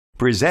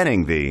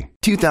Presenting the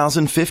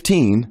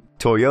 2015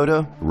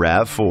 Toyota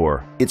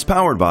RAV4. It's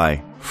powered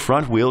by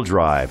front-wheel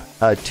drive,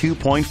 a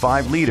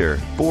 2.5-liter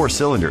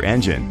four-cylinder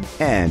engine,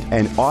 and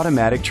an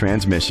automatic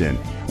transmission.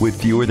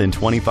 With fewer than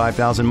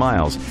 25,000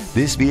 miles,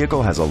 this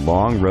vehicle has a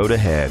long road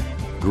ahead.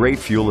 Great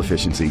fuel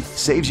efficiency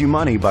saves you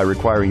money by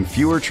requiring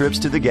fewer trips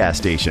to the gas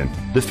station.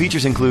 The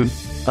features include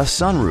a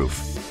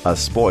sunroof, a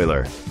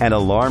spoiler, an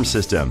alarm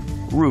system,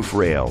 roof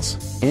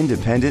rails,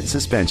 independent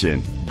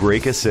suspension,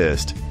 brake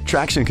assist,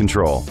 traction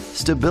control,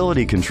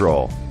 stability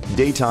control,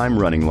 daytime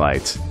running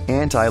lights,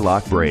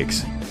 anti-lock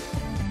brakes.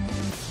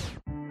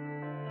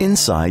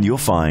 Inside you'll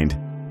find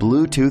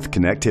Bluetooth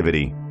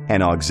connectivity,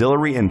 an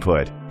auxiliary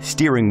input,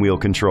 steering wheel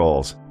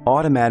controls,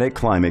 automatic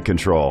climate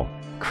control,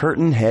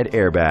 curtain head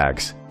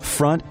airbags,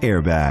 front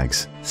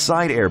airbags,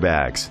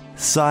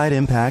 side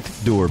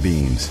impact door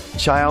beams,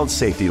 child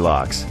safety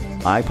locks,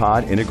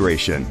 iPod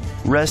integration.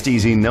 Rest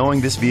easy knowing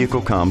this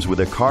vehicle comes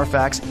with a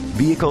Carfax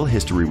Vehicle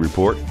History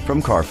Report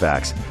from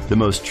Carfax, the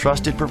most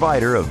trusted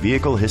provider of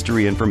vehicle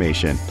history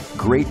information.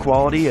 Great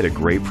quality at a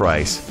great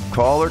price.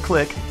 Call or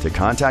click to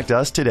contact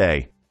us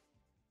today.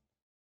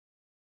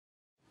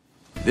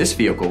 This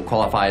vehicle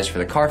qualifies for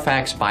the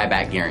Carfax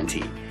Buyback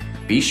Guarantee.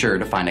 Be sure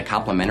to find a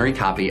complimentary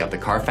copy of the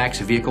Carfax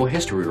Vehicle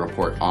History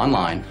Report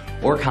online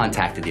or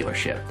contact the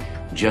dealership.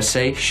 Just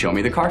say, "Show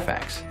me the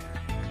Carfax."